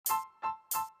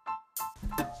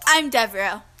I'm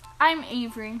Devereaux. I'm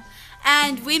Avery.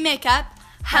 And we make up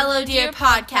Hello Dear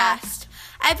Podcast.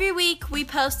 Every week we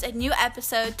post a new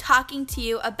episode talking to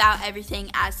you about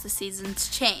everything as the seasons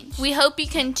change. We hope you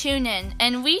can tune in,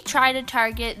 and we try to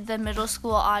target the middle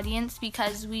school audience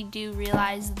because we do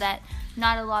realize that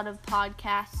not a lot of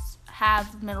podcasts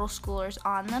have middle schoolers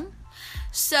on them.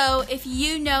 So if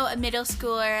you know a middle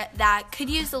schooler that could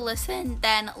use a listen,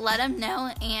 then let them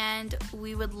know, and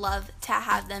we would love to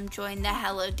have them join the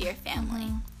Hello Dear family.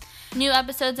 New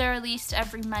episodes are released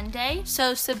every Monday.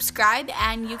 So subscribe,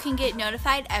 and you can get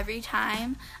notified every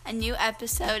time a new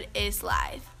episode is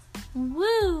live.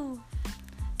 Woo!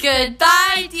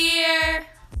 Goodbye, dear!